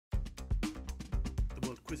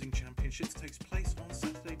World Quizzing Championships takes place on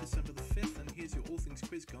Saturday, December the 5th, and here's your All Things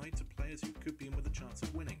Quiz guide to players who could be in with a chance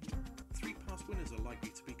of winning. 3 past winners are likely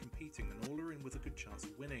to be competing, and all are in with a good chance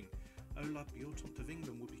of winning. Ola Bjortont of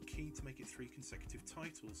England will be keen to make it 3 consecutive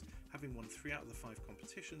titles, having won 3 out of the 5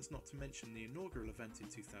 competitions, not to mention the inaugural event in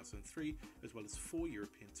 2003, as well as 4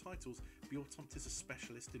 European titles. Bjortont is a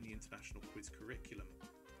specialist in the international quiz curriculum.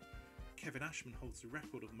 Kevin Ashman holds the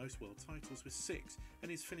record of most world titles with 6,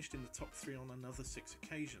 and is finished in the top 3 on another 6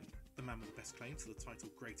 occasions. The man with the best claim to the title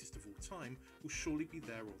greatest of all time will surely be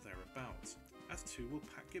there or thereabouts, as too will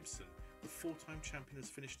Pat Gibson. The 4-time champion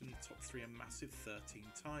has finished in the top 3 a massive 13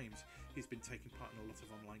 times. He's been taking part in a lot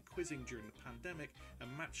of online quizzing during the pandemic,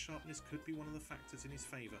 and match sharpness could be one of the factors in his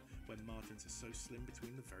favour when margins are so slim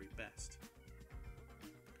between the very best.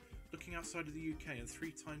 Looking outside of the UK, and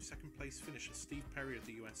 3-time second place finisher Steve Perry of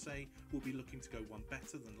the USA will be looking to go one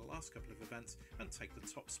better than the last couple of events and take the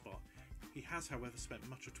top spot. He has, however, spent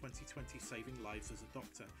much of 2020 saving lives as a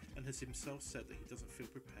doctor, and has himself said that he doesn't feel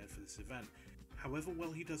prepared for this event. However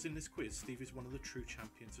well he does in this quiz, Steve is one of the true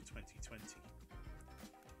champions of 2020.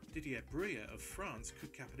 Didier Brouillet of France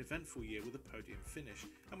could cap an eventful year with a podium finish,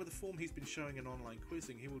 and with the form he's been showing in online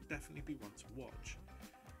quizzing, he will definitely be one to watch.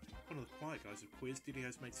 One of the quiet guys of quiz, Didier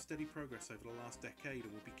has made steady progress over the last decade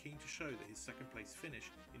and will be keen to show that his second place finish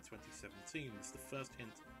in 2017 was the first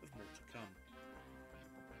hint of more to come.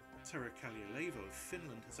 Tero Kallioleivo of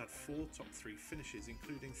Finland has had 4 top 3 finishes,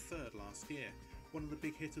 including 3rd last year. One of the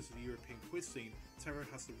big hitters of the European quiz scene, Tero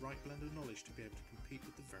has the right blend of knowledge to be able to compete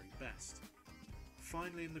with the very best.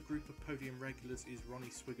 Finally, in the group of podium regulars is Ronnie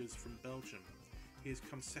Swiggers from Belgium. He has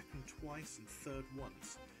come 2nd twice and 3rd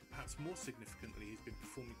once. Perhaps more significantly, he's been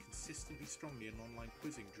performing consistently strongly in online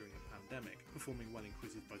quizzing during the pandemic, performing well in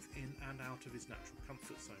quizzes both in and out of his natural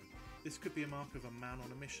comfort zone. This could be a mark of a man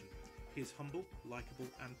on a mission. He is humble,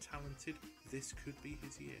 likeable and talented. This could be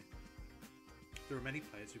his year. There are many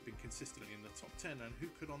players who've been consistently in the top 10 and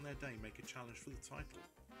who could on their day make a challenge for the title.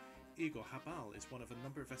 Igor Habal is one of a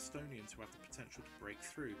number of Estonians who have the potential to break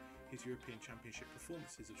through. His European Championship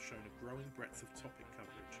performances have shown a growing breadth of topic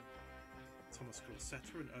coverage. Thomas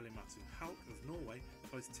Kolsæter and Ole Martin Hauk of Norway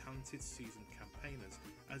are both talented seasoned campaigners,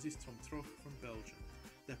 as is Tom Troch from Belgium.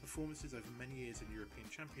 Their performances over many years in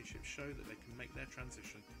European Championships show that they can make their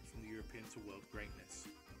transition from the European to world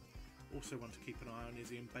greatness. Also one to keep an eye on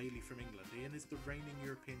is Ian Bailey from England. Ian is the reigning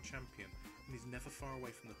European champion and is never far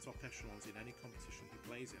away from the top echelons in any competition he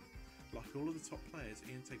plays in. Like all of the top players,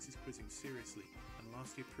 Ian takes his quizzing seriously and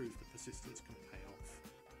last year proved that persistence can pay off.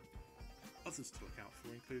 Others to look out for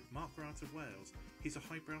include Mark Grant of Wales. He's a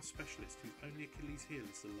highbrow specialist whose only Achilles heel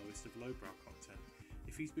is the lowest of lowbrow content.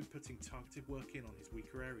 If he's been putting targeted work in on his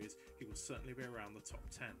weaker areas, he will certainly be around the top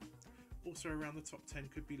 10. Also around the top 10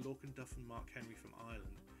 could be Lorcan Duff and Mark Henry from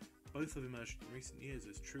Ireland. Both have emerged in recent years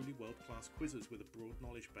as truly world-class quizzers with a broad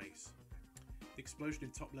knowledge base. The explosion in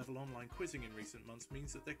top-level online quizzing in recent months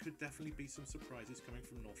means that there could definitely be some surprises coming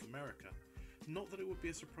from North America. Not that it would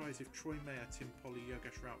be a surprise if Troy Mayer, Tim Polly,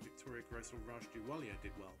 Yogesh Raut, Victoria Gross or Raj Duwalia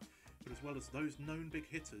did well, but as well as those known big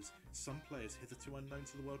hitters, some players hitherto unknown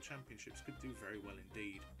to the World Championships could do very well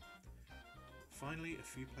indeed. Finally, a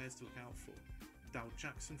few players to look out for. Dal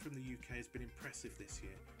Jackson from the UK has been impressive this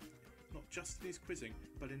year, not just in his quizzing,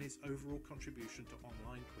 but in his overall contribution to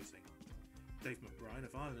online quizzing. Dave McBride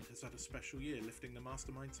of Ireland has had a special year, lifting the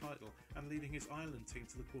Mastermind title and leading his Ireland team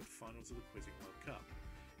to the quarterfinals of the Quizzing World Cup.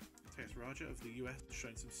 Tejas Raja of the US has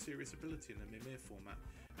shown some serious ability in the Mimir format,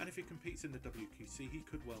 and if he competes in the WQC he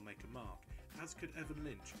could well make a mark, as could Evan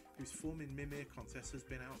Lynch, whose form in Mimir contests has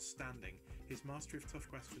been outstanding. His mastery of tough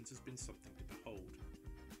questions has been something to behold.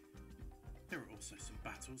 There are also some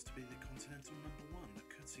battles to be the continental #1 that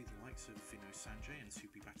could see the likes of Vinod Sanjay and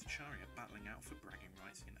Supi Bhattacharya battling out for bragging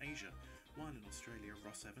rights in Asia, while in Australia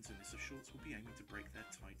Ross Evans and Issa Schultz will be aiming to break their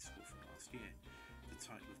tied score from last year. The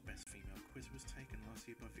title of Best Female Quiz was taken last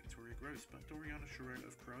year by Victoria Gross, but Doriana Sharona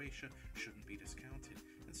of Croatia shouldn't be discounted,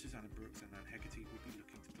 and Susanna Brooks and Anne Hegarty will be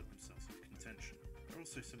looking to put themselves in contention. There are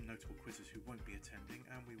also some notable quizzes who won't be attending,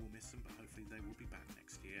 and we will miss them, but hopefully they will be back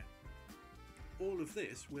next year. All of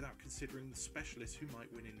this without considering the specialists who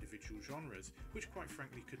might win individual genres, which quite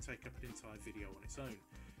frankly could take up an entire video on its own.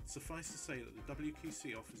 Suffice to say that the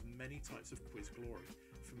WQC offers many types of quiz glory,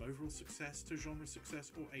 from overall success to genre success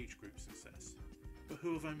or age group success. But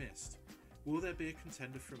who have I missed? Will there be a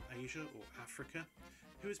contender from Asia or Africa?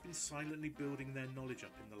 Who has been silently building their knowledge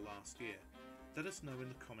up in the last year? Let us know in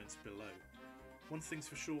the comments below. One thing's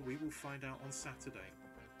for sure, we will find out on Saturday.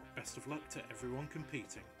 Best of luck to everyone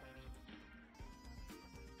competing.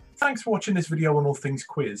 Thanks for watching this video on All Things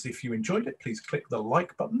Quiz. If you enjoyed it, please click the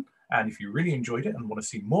like button And if you really enjoyed it and want to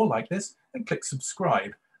see more like this, then click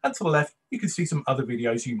subscribe. And to the left, you can see some other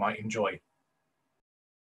videos you might enjoy.